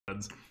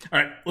All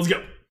right, let's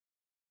go.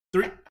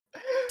 3,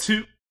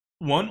 2,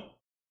 1.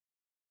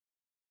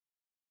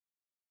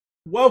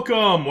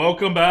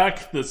 Welcome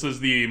back. This is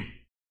the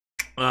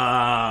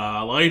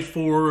Light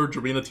Forge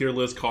Arena tier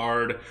list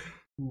card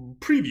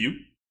preview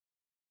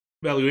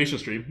valuation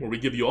stream, where we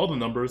give you all the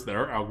numbers that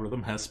our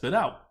algorithm has spit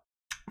out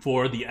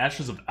for the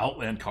Ashes of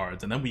Outland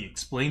cards, and then we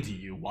explain to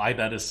you why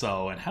that is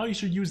so and how you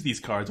should use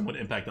these cards and what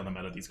impact on the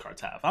meta these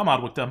cards have. I'm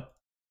ADWCTA.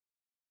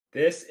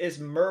 This is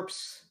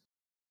Merps.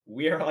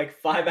 We are like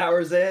 5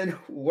 hours in.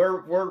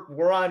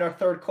 We're on our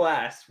third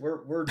class.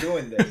 We're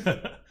doing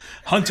this.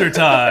 Hunter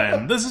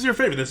time. This is your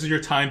favorite. This is your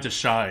time to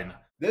shine.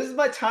 This is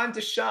my time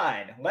to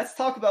shine. Let's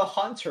talk about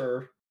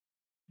Hunter,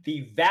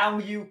 the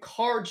value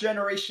card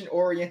generation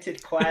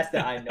oriented class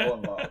that I know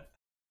and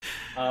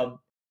love.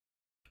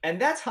 And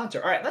that's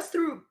Hunter. All right, let's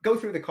go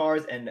through the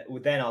cards, and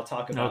then I'll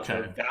talk about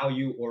the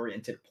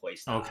value-oriented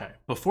playstyle. Okay.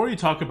 Before you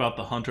talk about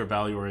the Hunter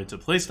value-oriented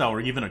playstyle or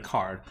even a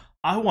card,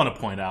 I want to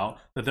point out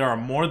that there are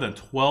more than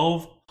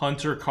 12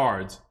 Hunter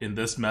cards in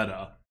this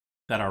meta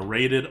that are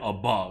rated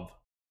above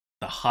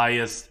the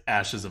highest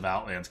Ashes of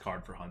Outlands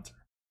card for Hunter.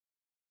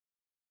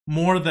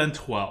 More than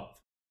 12.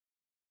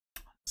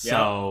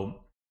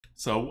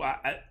 So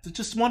I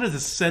just wanted to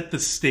set the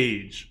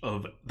stage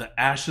of the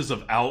Ashes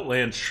of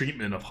Outland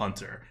treatment of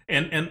Hunter,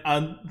 and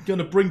I'm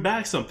gonna bring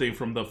back something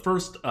from the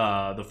first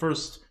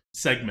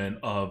segment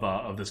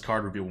of this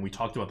card review when we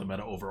talked about the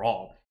meta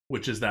overall,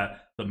 which is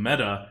that the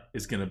meta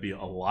is gonna be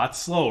a lot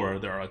slower.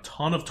 There are a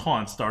ton of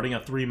taunts starting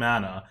at 3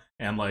 mana,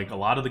 and like a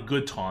lot of the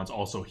good taunts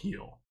also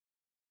heal.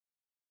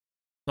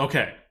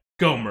 Okay,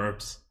 go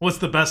Merps. What's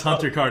the best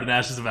Hunter card in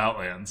Ashes of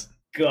Outlands?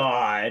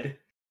 God.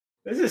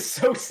 This is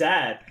so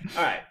sad.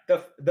 All right,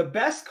 the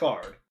best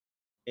card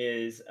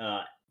is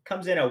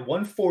comes in at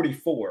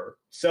 144.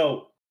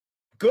 So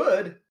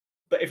good,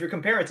 but if you're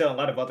comparing it to a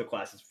lot of other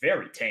classes,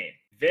 very tame,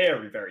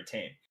 very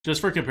tame. Just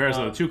for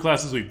comparison, the two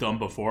classes we've done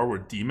before were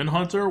Demon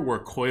Hunter, where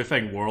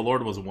Koyafeng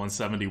Warlord was a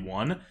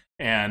 171,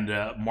 and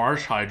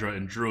Marsh Hydra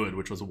and Druid,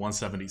 which was a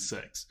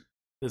 176.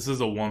 This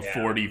is a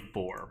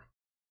 144.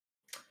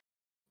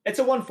 It's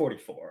a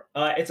 144.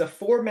 It's a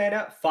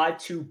 4-mana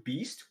 5/2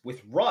 beast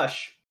with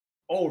Rush.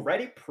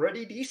 Already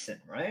pretty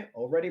decent, right?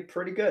 Already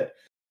pretty good.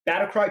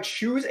 Battlecry,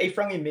 choose a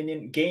friendly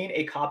minion, gain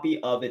a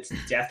copy of its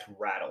Death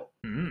Rattle.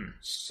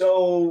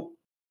 So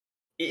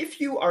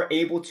if you are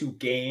able to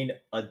gain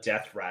a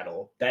Death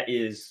Rattle that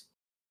is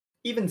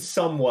even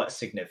somewhat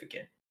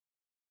significant,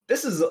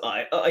 this is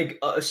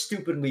a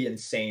stupidly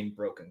insane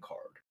broken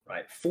card,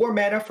 right? 4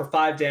 mana for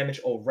 5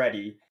 damage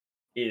already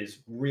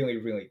is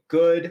really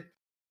good.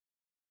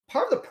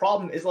 Part of the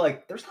problem is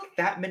like there's not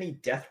that many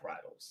Death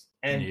Rattles.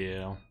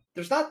 And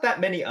there's not that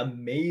many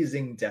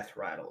amazing Death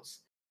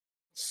Rattles.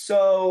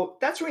 So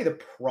that's really the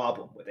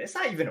problem with it. It's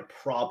not even a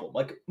problem.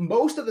 Like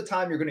most of the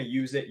time you're going to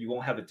use it, you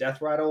won't have a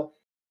Death Rattle,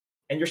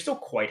 and you're still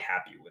quite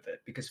happy with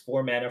it because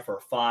 4 mana for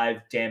a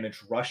 5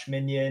 damage rush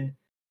minion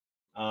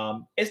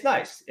is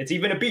nice. It's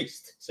even a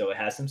beast, so it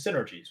has some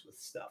synergies with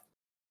stuff.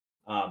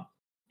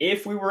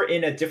 If we were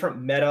in a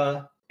different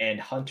meta and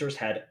Hunters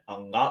had a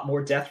lot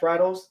more Death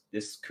Rattles,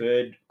 this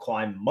could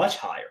climb much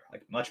higher,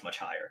 like much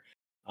higher.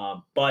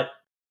 But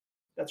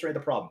that's really the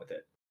problem with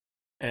it.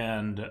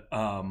 And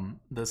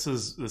this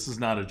is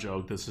not a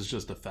joke. This is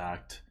just a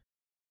fact.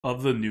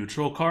 Of the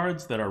neutral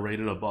cards that are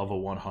rated above a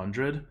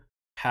 100,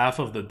 half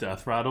of the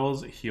Death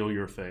Rattles heal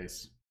your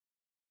face.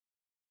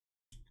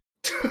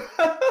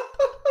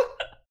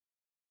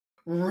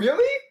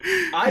 Really?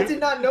 I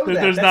did not know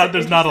that.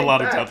 There's not a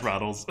lot of Death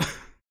Rattles.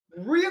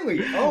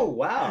 Really? Oh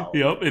wow.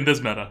 Yep, in this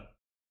meta.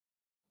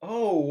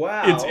 Oh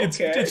wow. It's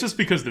just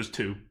because there's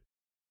 2.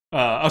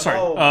 There's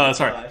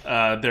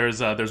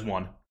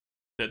one.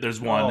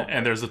 There's one,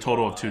 and there's a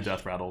total of 2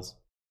 Death Rattles.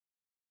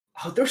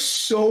 Oh, there's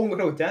so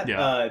little Death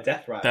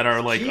Rattles that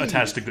are like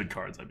attached to good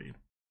cards. I mean,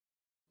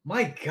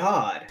 my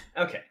God.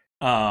 Okay.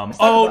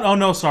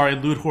 No, sorry.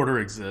 Loot Hoarder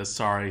exists.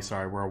 Sorry.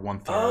 We're a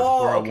 1/3.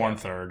 We're a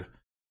 1/3.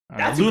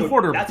 Loot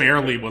Hoarder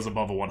barely was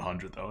above a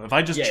 100 though. If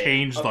I just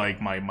changed like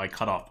my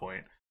cutoff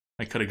point,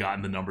 I could have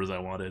gotten the numbers I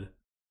wanted.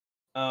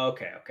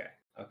 Okay.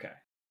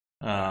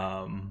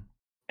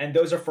 And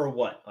those are for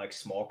what? Like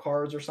small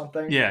cards or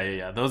something?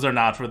 Yeah. Those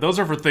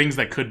are for things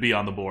that could be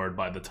on the board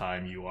by the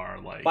time you are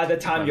like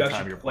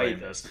you're playing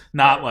this.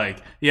 Not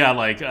like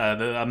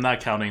I'm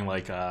not counting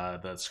like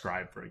the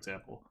Scribe, for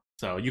example.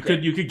 So you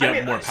could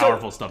get more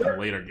powerful stuff in a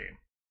later game.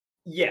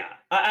 Yeah.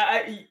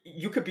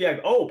 You could be like,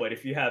 oh, but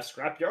if you have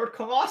Scrapyard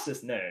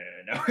Colossus, no.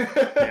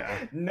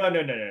 Yeah. No.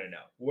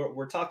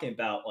 We're talking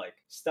about like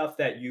stuff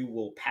that you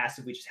will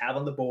passively just have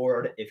on the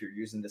board if you're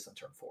using this on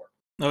turn 4.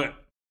 Okay.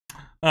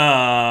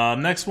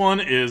 Next one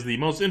is the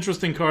most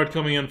interesting card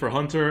coming in for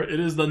Hunter. It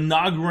is the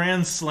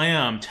Nagran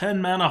Slam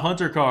 10 mana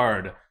Hunter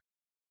card.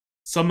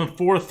 Summon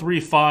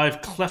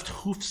 4/3/5 Cleft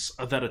Hoofs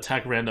that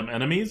attack random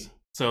enemies.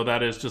 So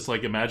that is just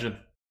like imagine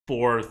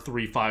 4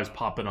 3/5s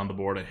popping on the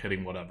board and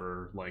hitting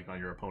whatever like on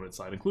your opponent's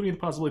side, including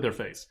possibly their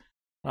face.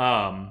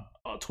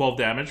 12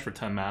 damage for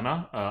 10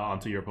 mana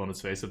onto your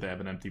opponent's face if they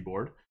have an empty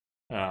board.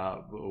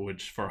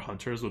 which for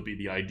hunters would be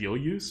the ideal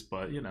use.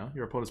 But you know,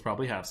 your opponents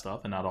probably have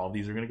stuff, and not all of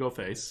these are going to go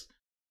face.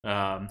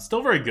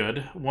 Still very good.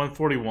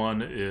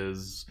 141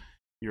 is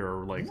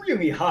your like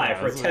really high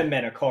for a 10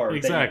 mana card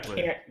exactly.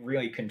 that you can't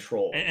really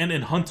control. And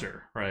in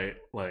Hunter, right?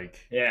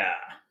 Like yeah.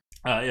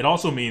 It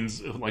also means,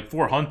 like,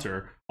 for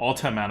Hunter, all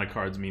 10 mana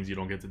cards means you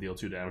don't get to deal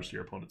 2 damage to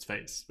your opponent's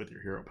face with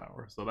your hero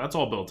power. So that's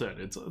all built in.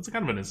 It's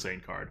kind of an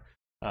insane card.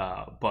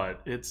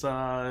 But it's,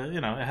 you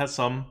know, it has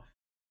some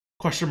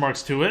question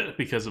marks to it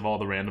because of all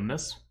the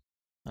randomness.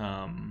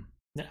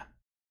 Yeah.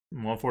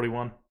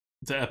 141.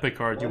 It's an epic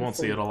card. You won't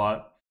see it a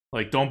lot.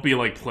 Like, don't be,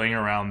 like, playing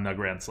around in a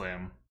Grand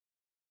Slam.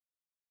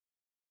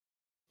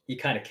 You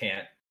kind of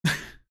can't.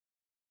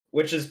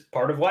 Which is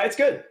part of why it's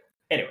good.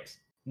 Anyways.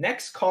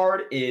 Next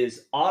card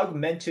is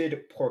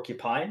Augmented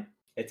Porcupine.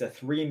 It's a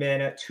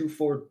 3-mana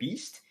 2/4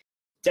 beast.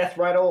 Death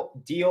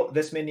Rattle, deal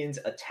this minion's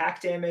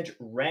attack damage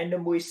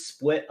randomly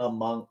split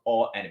among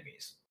all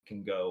enemies. It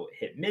can go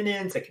hit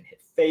minions, it can hit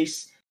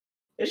face.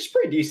 It's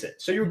pretty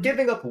decent. So you're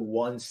giving up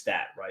one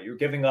stat, right? You're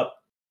giving up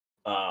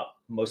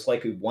most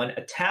likely one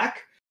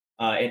attack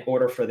in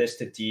order for this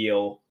to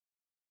deal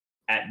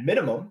at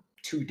minimum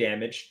 2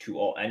 damage to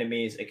all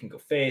enemies. It can go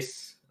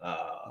face,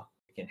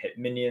 it can hit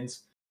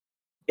minions.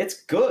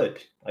 It's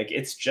good. Like,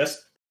 it's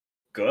just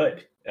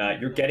good.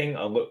 You're getting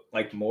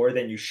like more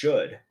than you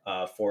should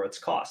for its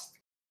cost.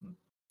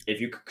 If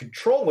you could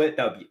control it,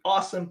 that would be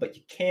awesome, but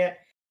you can't.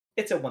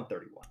 It's a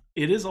 131.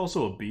 It is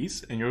also a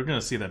beast, and you're going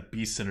to see that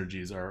beast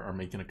synergies are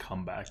making a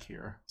comeback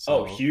here.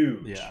 So,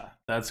 huge. Yeah,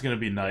 that's going to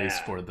be nice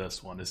for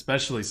this one,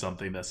 especially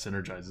something that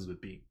synergizes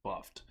with being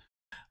buffed.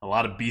 A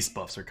lot of beast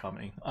buffs are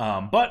coming.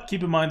 But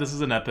keep in mind, this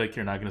is an epic.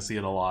 You're not going to see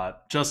it a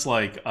lot. Just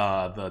like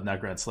the Net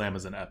Grand Slam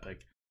is an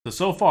epic.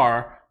 So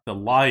far, the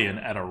Lion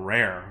at a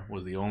rare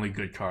was the only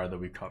good card that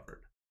we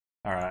covered.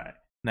 All right.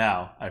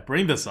 Now, I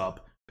bring this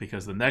up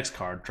because the next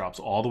card drops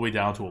all the way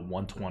down to a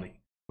 120,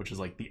 which is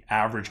like the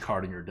average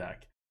card in your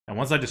deck. And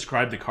once I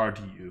describe the card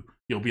to you,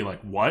 you'll be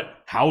like,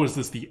 what? How is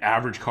this the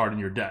average card in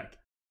your deck?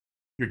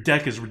 Your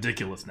deck is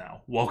ridiculous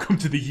now. Welcome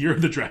to the Year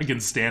of the Dragon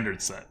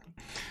standard set.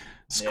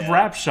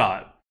 Scrap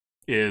Shot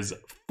is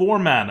 4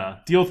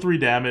 mana, deal 3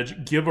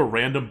 damage, give a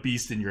random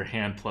beast in your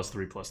hand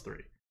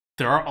 +3/+3.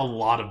 There are a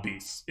lot of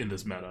beasts in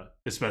this meta,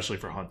 especially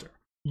for Hunter.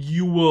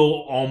 You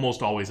will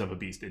almost always have a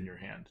beast in your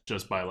hand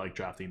just by like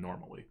drafting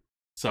normally.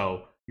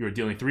 So you're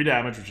dealing 3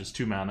 damage, which is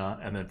 2 mana,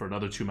 and then for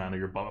another 2 mana,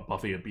 you're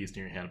buffing a beast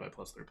in your hand by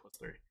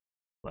 +3/+3.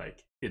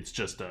 Like, it's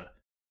just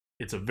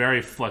it's a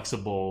very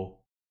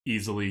flexible,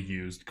 easily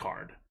used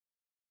card.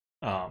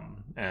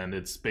 And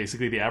it's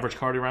basically the average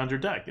card around your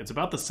deck. It's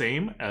about the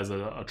same as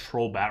a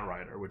Troll Bat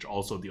Rider, which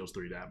also deals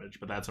 3 damage,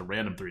 but that's a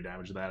random 3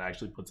 damage, and that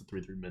actually puts a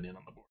 3/3 minion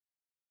on the board.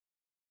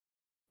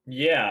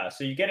 Yeah,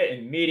 so you get it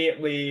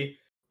immediately,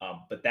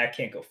 but that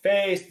can't go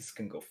face. This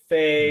can go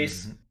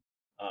face.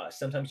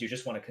 Sometimes you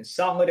just want to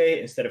consolidate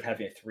instead of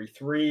having a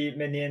 3/3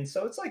 minion.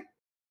 So it's like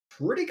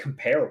pretty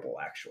comparable,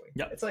 actually.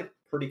 Yeah, it's like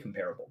pretty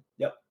comparable.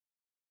 Yep.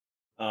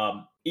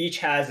 Each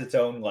has its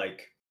own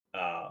like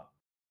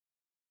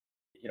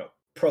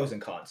pros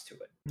and cons to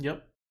it.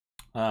 Yep.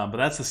 But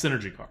that's the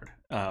synergy card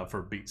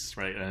for beasts,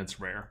 right? And it's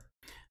rare.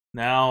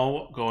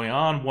 Now, going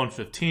on,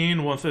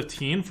 115.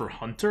 115 for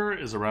Hunter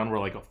is around where,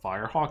 like, a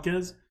Firehawk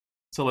is.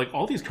 So, like,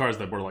 all these cards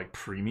that were, like,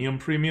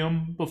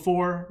 premium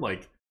before,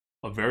 like,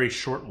 a very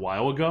short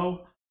while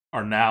ago,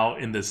 are now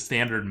in this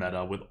standard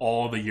meta with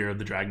all the Year of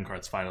the Dragon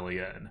cards finally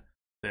in.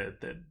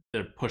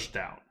 They're pushed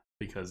down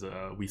because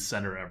we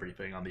center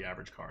everything on the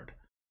average card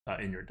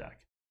in your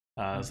deck.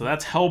 So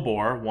that's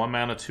Hellbore, 1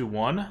 mana,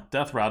 2/1.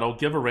 Death Rattle,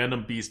 give a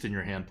random beast in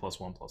your hand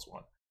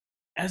 +1/+1.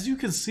 As you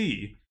can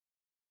see,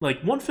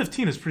 like,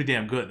 115 is pretty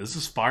damn good. This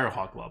is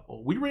Firehawk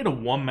level. We rate a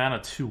 1 mana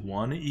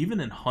 2/1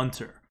 even in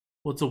Hunter.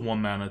 What's a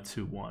 1 mana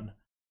 2/1?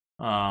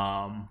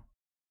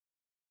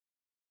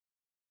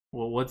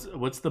 Well, what's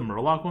the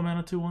Murloc 1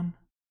 mana 2/1?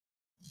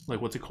 Like,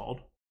 what's it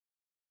called?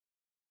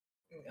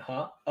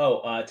 Huh?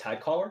 Oh,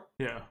 Tidecaller?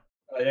 Yeah.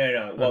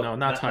 No. Well, no,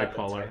 not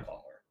Tidecaller.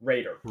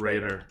 Raider.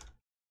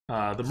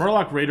 The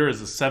Murloc Raider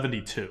is a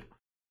 72.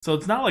 So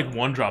it's not like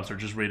 1-drops are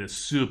just rated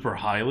super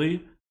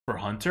highly for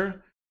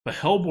Hunter. But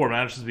Hellbore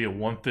manages to be a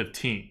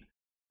 115,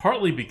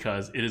 partly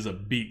because it is a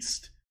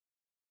beast.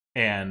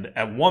 And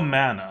at 1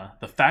 mana,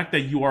 the fact that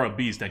you are a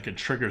beast and can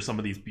trigger some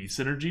of these beast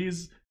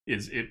synergies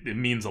it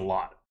means a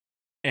lot.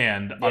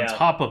 And on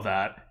top of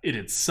that, it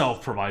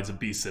itself provides a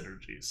beast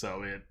synergy.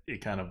 So it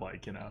kind of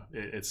like,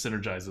 it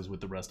synergizes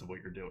with the rest of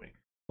what you're doing.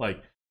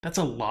 Like, that's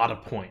a lot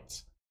of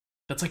points.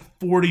 That's like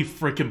 40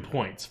 freaking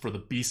points for the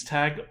beast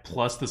tag,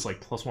 plus this like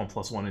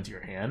 +1/+1 into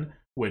your hand,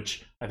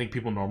 which I think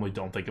people normally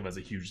don't think of as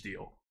a huge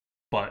deal.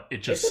 But it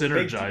just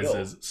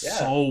synergizes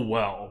so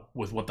well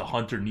with what the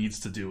Hunter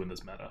needs to do in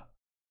this meta.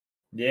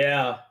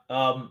 Yeah.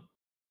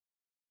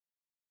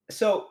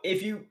 So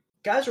if you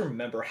guys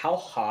remember how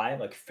high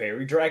like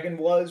Fairy Dragon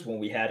was when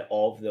we had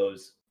all of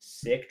those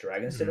sick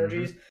dragon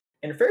synergies,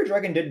 and Fairy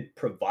Dragon didn't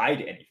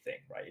provide anything,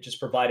 right? It just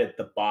provided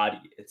the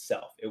body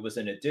itself. It was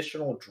an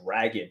additional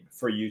dragon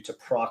for you to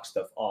proc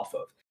stuff off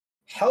of.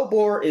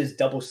 Hellbore is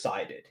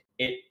double-sided.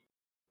 it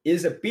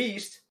is a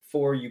beast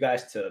for you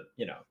guys to,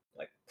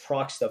 like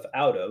proc stuff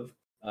out of.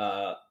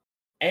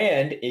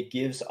 And it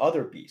gives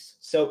other beasts.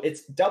 So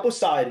it's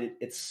double-sided,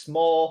 it's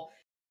small.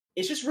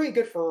 It's just really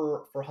good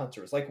for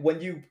hunters. Like when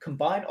you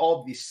combine all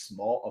of these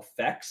small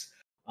effects,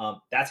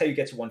 that's how you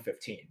get to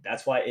 115.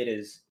 That's why it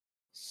is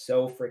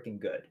so freaking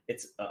good.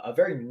 It's a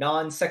very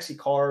non-sexy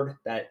card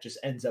that just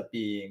ends up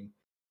being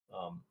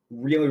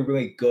really,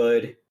 really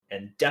good,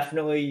 and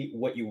definitely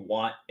what you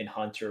want in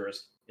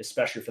hunters,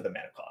 especially for the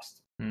mana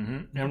cost.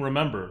 And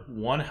remember,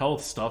 1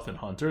 health stuff in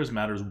hunters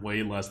matters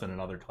way less than in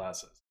other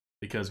classes,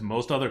 because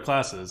most other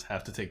classes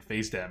have to take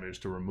face damage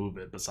to remove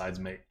it besides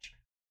mage.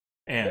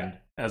 And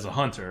as a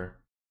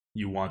hunter,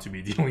 you want to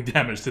be dealing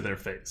damage to their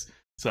face.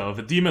 So if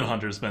a demon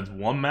hunter spends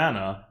 1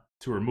 mana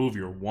to remove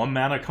your 1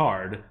 mana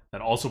card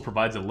that also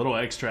provides a little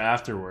extra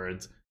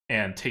afterwards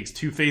and takes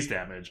 2 face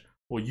damage,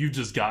 well, you've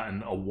just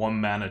gotten a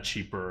 1 mana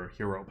cheaper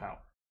hero power.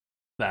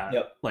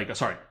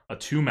 A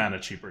 2 mana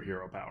cheaper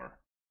hero power.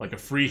 Like a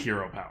free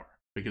hero power,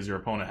 because your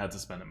opponent had to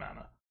spend a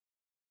mana.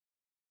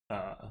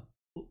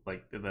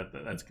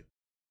 That's good.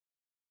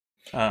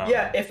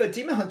 If a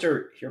demon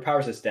hunter hero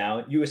powers is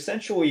down, you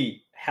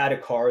essentially had a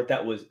card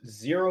that was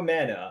 0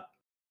 mana,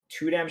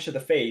 2 damage to the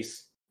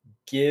face,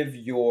 give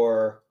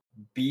your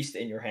beast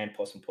in your hand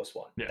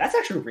 +1/+1. Yeah. That's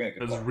actually a really good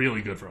card. That's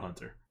really good for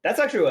hunter. That's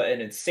actually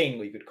an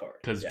insanely good card.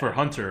 Because for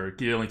hunter,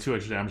 dealing 2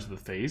 extra damage to the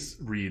face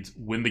reads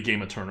win the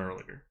game a turn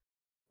earlier.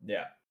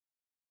 Yeah.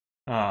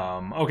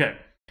 Okay.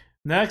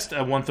 Next,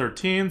 at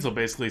 113, so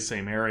basically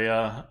same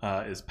area,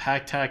 is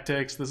Pack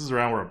Tactics. This is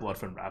around where a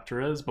Bloodfen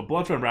Raptor is, but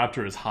Bloodfen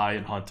Raptor is high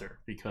in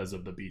Hunter because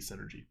of the beast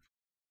synergy.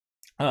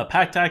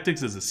 Pack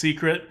Tactics is a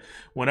secret.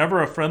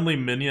 Whenever a friendly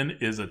minion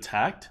is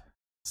attacked,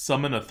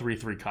 summon a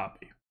 3/3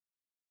 copy.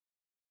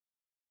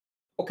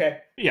 Okay.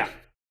 Yeah,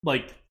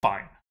 like,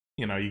 fine.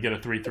 You know, you get a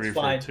 3/3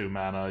 for 2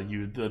 mana.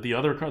 The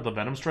other card, the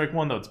Venom Strike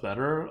one, that's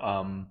better.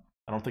 I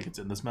don't think it's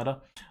in this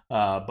meta,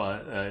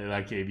 but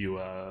that gave you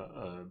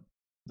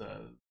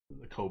the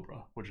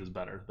Cobra, which is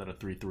better than a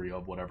 3/3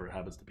 of whatever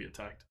happens to be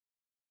attacked.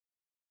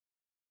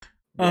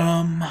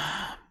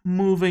 Yeah.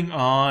 Moving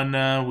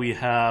on, we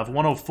have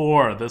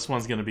 104. This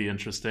one's going to be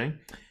interesting.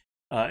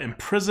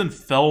 Imprison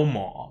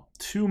Felmaw.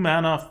 2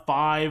 mana,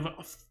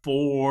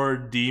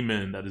 5/4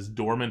 demon that is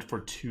dormant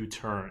for 2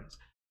 turns.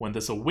 When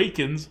this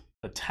awakens,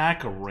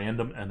 attack a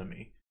random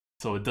enemy.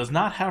 So it does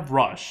not have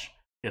rush.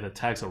 It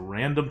attacks a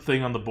random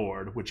thing on the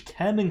board, which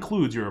can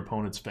include your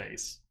opponent's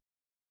face.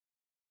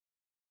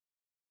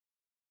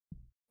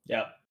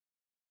 Yeah.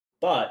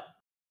 But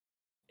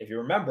if you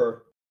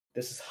remember,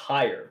 this is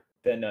higher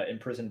than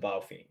Imprisoned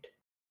Vilefiend.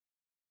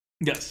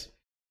 Yes.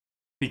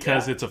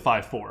 Because it's a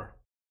 5/4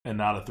 and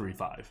not a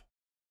 3/5.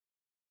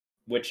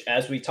 Which,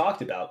 as we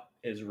talked about,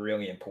 is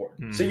really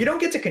important. So you don't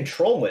get to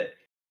control it,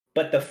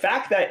 but the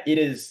fact that it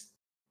is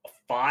a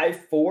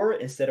 5/4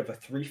 instead of a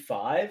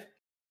 3/5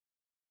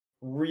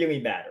 really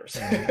matters.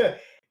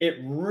 It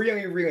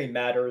really, really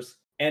matters.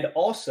 And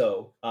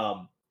also,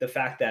 the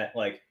fact that,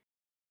 like,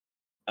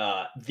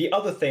 the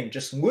other thing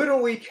just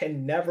literally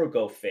can never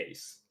go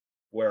face,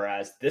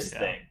 whereas this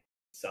thing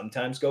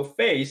sometimes go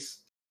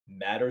face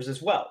matters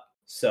as well.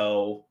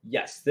 So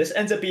yes, this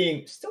ends up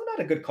being still not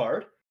a good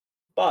card,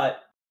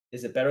 but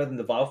is it better than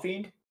the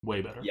Vilefiend?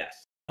 Way better.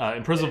 Yes.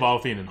 Imprison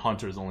Vilefiend in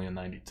Hunter is only a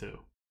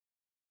 92.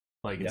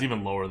 Like, it's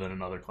even lower than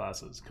in other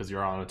classes, because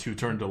you're on a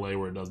 2-turn delay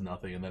where it does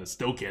nothing, and then it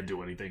still can't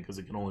do anything because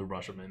it can only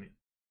rush a minion.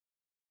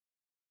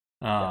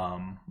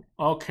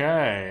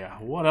 Okay,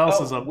 what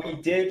else is up? We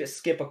did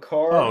skip a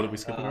card. Oh, did we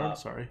skip a card?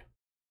 Sorry.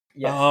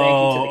 Yes, thank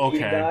you to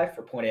the Key guy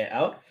for pointing it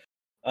out.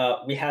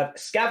 We have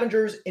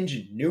Scavenger's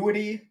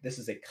Ingenuity. This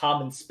is a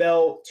common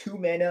spell. 2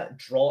 mana,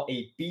 draw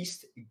a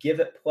beast, give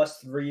it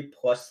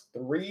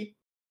 +3/+3.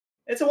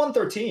 It's a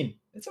 113.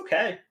 It's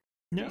okay.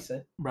 Yeah.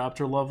 Decent.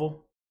 Raptor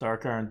level,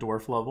 Dark Iron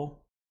Dwarf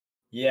level.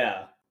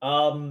 Yeah.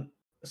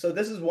 So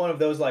this is one of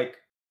those,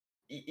 like,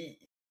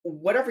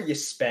 whatever you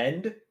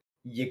spend,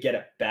 you get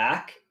it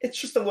back. It's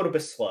just a little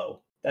bit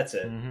slow. That's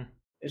it.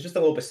 It's just a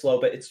little bit slow,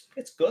 but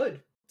it's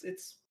good.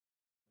 It's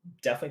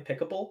definitely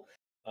pickable.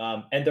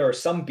 And there are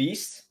some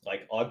beasts,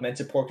 like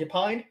Augmented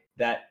Porcupine,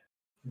 that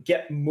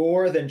get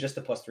more than just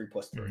a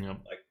 +3/+3.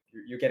 Like,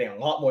 you're getting a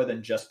lot more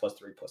than just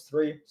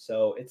 +3/+3.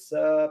 So it's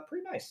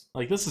pretty nice.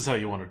 Like, this is how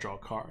you want to draw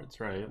cards,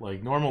 right?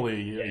 Like, normally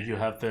you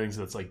have things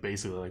that's like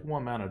basically like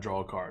 1 mana,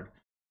 draw a card.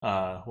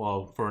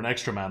 Well, for an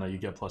extra mana, you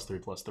get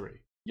 +3/+3.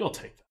 You'll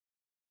take that.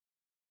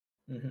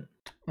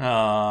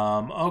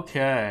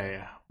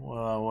 Okay.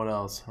 Well, what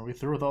else? Are we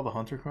through with all the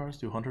Hunter cards?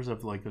 Do Hunters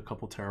have like a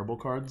couple terrible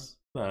cards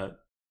that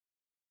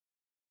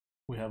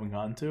we haven't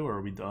gotten to, or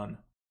are we done?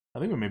 I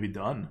think we may be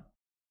done.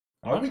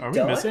 Are we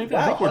missing anything?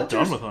 Wow, I think we're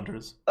done with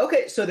Hunters.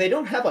 Okay, so they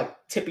don't have like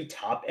tippy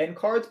top end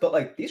cards, but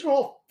like these are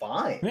all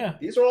fine. Yeah.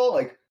 These are all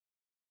like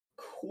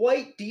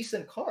quite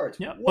decent cards.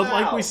 Yeah, wow. But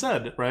like we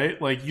said, right?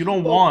 Like, you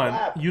don't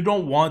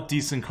want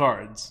decent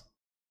cards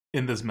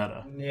in this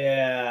meta.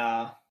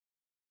 Yeah.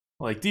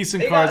 Like,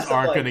 decent cards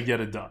aren't going to get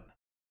it done.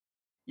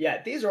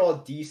 Yeah, these are all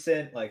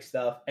decent like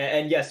stuff.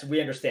 And yes,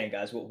 we understand,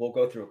 guys. We'll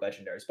go through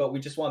legendaries, but we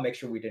just want to make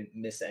sure we didn't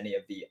miss any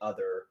of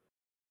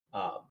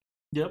um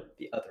Yep.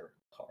 the other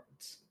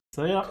cards.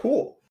 So yeah,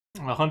 Cool.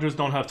 Hunters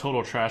don't have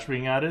total trash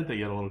being added. They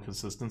get a little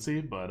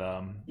consistency, but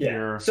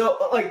yeah. So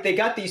like they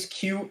got these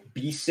cute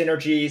beast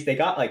synergies. They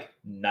got like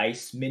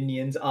nice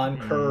minions on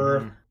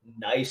curve,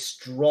 nice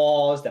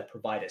draws that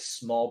provide a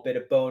small bit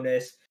of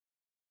bonus.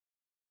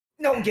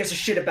 No one gives a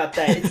shit about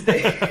that.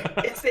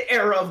 It's the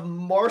era of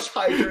Marsh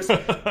Hydras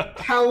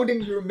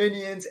pounding your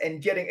minions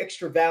and getting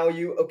extra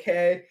value.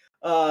 Okay,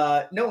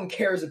 no one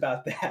cares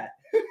about that.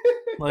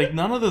 Like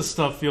none of this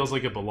stuff feels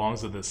like it belongs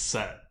to this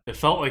set. It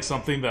felt like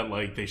something that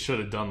like they should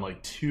have done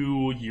like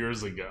 2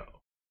 years ago,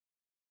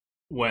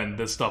 when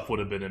this stuff would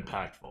have been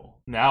impactful.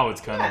 Now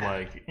it's kind of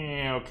like,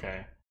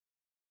 okay,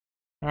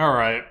 all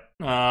right.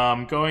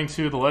 Going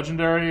to the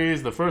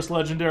legendaries. The first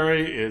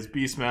legendary is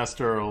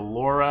Beastmaster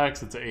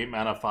Lorax. It's an 8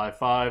 mana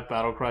 5/5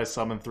 battlecry.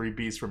 Summon 3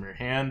 beasts from your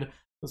hand.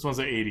 This one's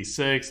at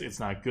 86. It's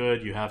not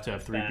good. You have to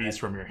have 3 beasts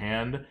from your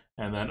hand.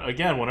 And then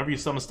again, whenever you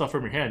summon stuff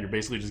from your hand, you're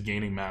basically just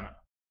gaining mana.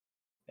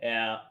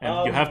 Yeah.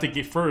 And you have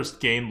to first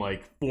gain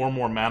like 4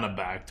 more mana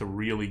back to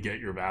really get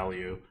your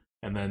value.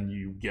 And then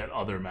you get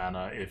other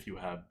mana if you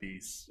have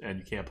beasts. And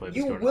you can't play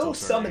this card. You will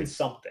summon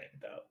something,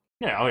 though.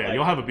 Yeah, oh yeah, like,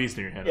 you'll have a beast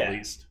in your hand at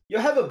least.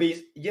 You'll have a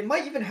beast. You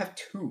might even have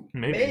 2.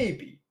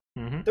 Maybe.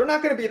 Mm-hmm. They're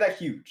not going to be that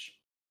huge.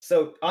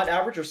 So on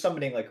average, you're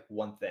summoning like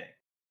 1 thing.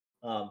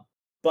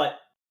 But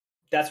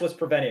that's what's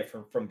preventing it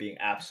from being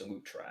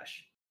absolute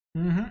trash.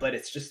 Mm-hmm. But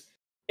it just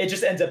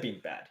ends up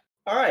being bad.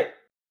 All right.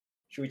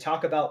 Should we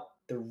talk about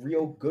the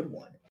real good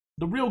one?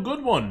 The real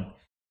good one.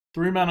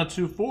 3 mana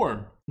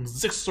 2/4.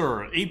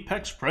 Zixer,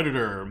 Apex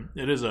Predator.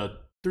 It is a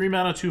 3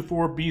 mana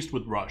 2/4 beast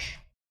with rush,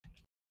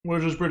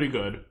 which is pretty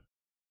good.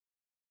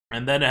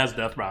 And then it has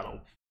Death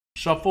Rattle.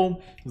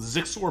 Shuffle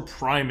Zixor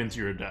Prime into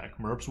your deck.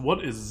 Merps,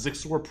 what is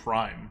Zixor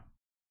Prime?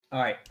 All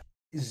right.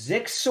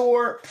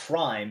 Zixor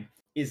Prime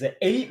is an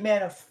 8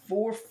 mana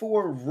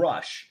 4/4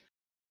 rush.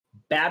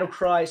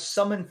 Battlecry,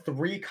 summon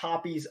 3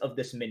 copies of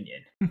this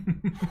minion.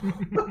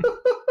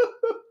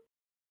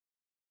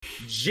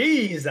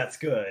 Jeez, that's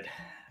good.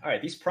 All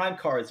right, these Prime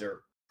cards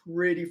are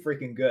pretty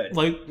freaking good.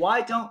 Like,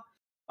 all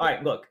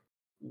right, look.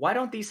 Why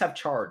don't these have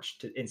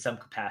charge in some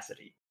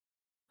capacity?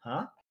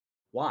 Huh?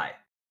 Why?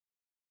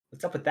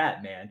 What's up with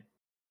that, man?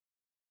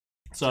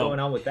 What's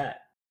going on with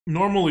that?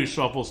 Normally,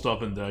 shuffle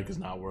stuff in deck is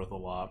not worth a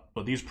lot,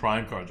 but these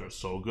Prime cards are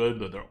so good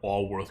that they're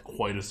all worth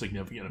quite a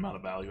significant amount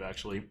of value,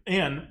 actually.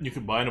 And you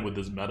combine it with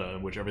this meta,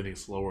 in which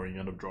everything's slower, and you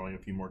end up drawing a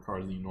few more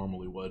cards than you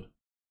normally would.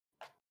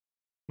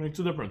 Makes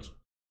a difference.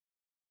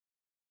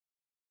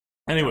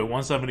 Anyway,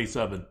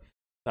 177.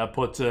 That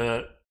puts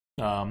it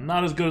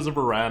not as good as a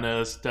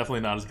Varanus,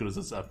 definitely not as good as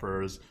a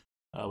Zephyrs.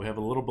 We have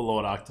a little below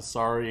an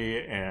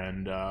Octosari,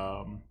 and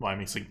well, I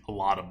mean, a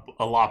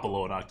lot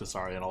below an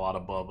Octosari and a lot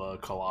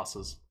above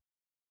Colossus.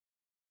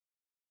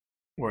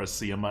 Whereas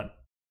Siamat,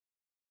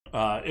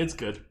 it's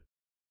good.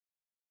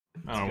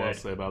 I don't know what else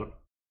to say about it.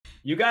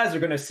 You guys are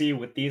gonna see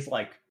with these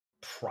like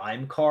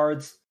Prime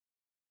cards,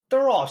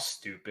 they're all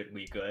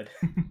stupidly good.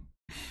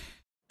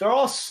 They're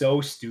all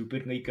so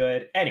stupidly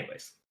good.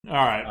 Anyways, all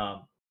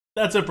right,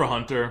 that's it for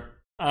Hunter.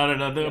 I don't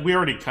know. We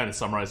already kind of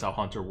summarized how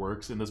Hunter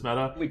works in this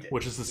meta,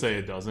 which is to say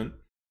it doesn't.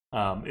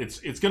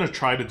 It's going to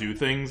try to do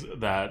things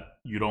that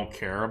you don't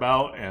care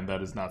about and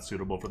that is not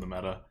suitable for the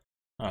meta.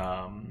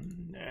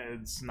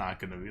 It's not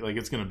going to be like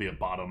it's going to be a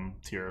bottom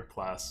tier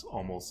class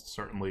almost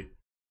certainly.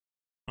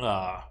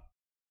 Yeah,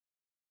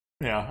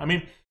 I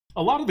mean,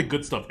 a lot of the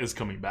good stuff is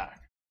coming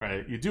back,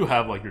 right? You do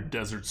have like your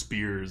Desert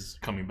Spears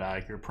coming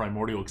back. Your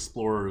Primordial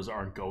Explorers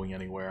aren't going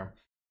anywhere,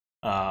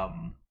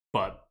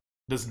 but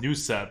this new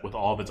set with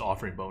all of its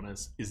offering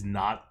bonus is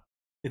not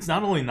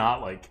only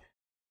not like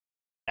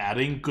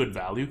adding good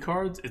value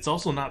cards, it's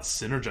also not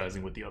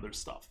synergizing with the other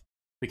stuff,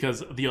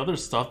 because the other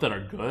stuff that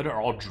are good are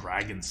all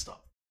dragon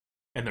stuff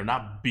and they're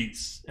not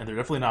beasts, and they're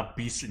definitely not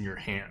beasts in your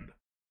hand.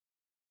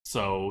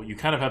 So you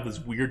kind of have this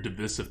weird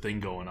divisive thing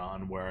going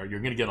on where you're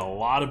going to get a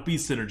lot of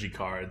beast synergy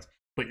cards,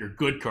 but your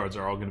good cards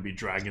are all going to be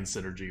dragon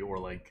synergy or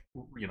like,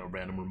 you know,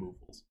 random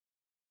removals.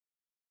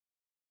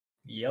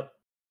 Yep.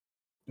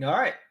 All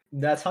right.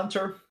 That's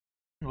Hunter.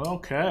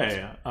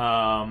 Okay.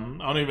 I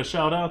want to give a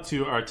shout out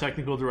to our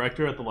technical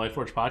director at the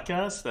Lightforge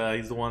podcast.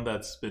 He's the one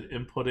that's been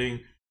inputting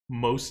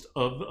most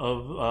of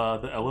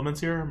the elements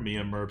here. Me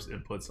and Merps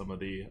input some of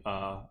the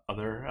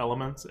other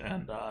elements,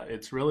 and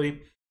it's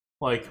really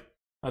like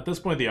at this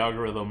point the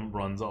algorithm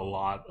runs a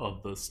lot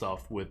of the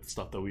stuff with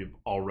stuff that we've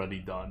already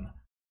done,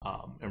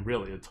 and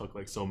really it took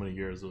like so many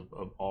years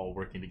of all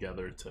working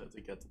together to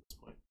get to this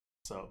point.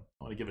 So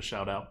I want to give a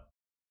shout out.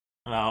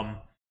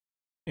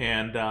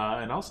 And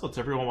also to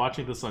everyone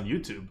watching this on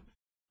YouTube,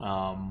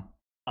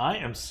 I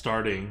am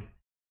starting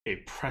a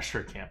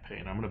pressure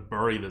campaign. I'm going to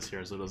bury this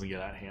here so it doesn't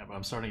get out of hand, but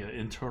I'm starting an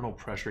internal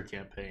pressure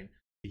campaign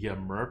to get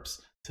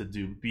Merps to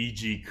do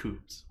BG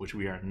Coops, which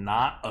we are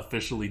not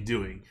officially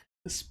doing,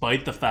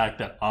 despite the fact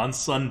that on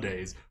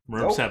Sundays,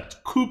 Merps have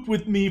cooped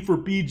with me for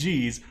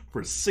BGs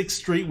for 6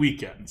 straight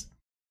weekends.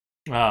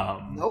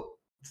 Nope,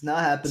 it's not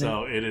happening.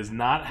 So it is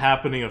not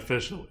happening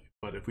officially.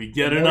 But if we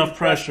get enough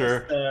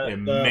pressure, it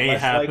may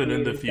happen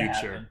in the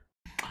future.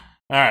 All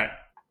right.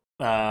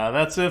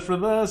 That's it for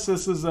this.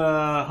 This is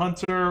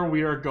Hunter.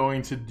 We are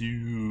going to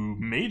do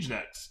Mage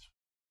next.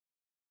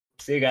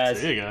 See you guys.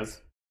 See you guys.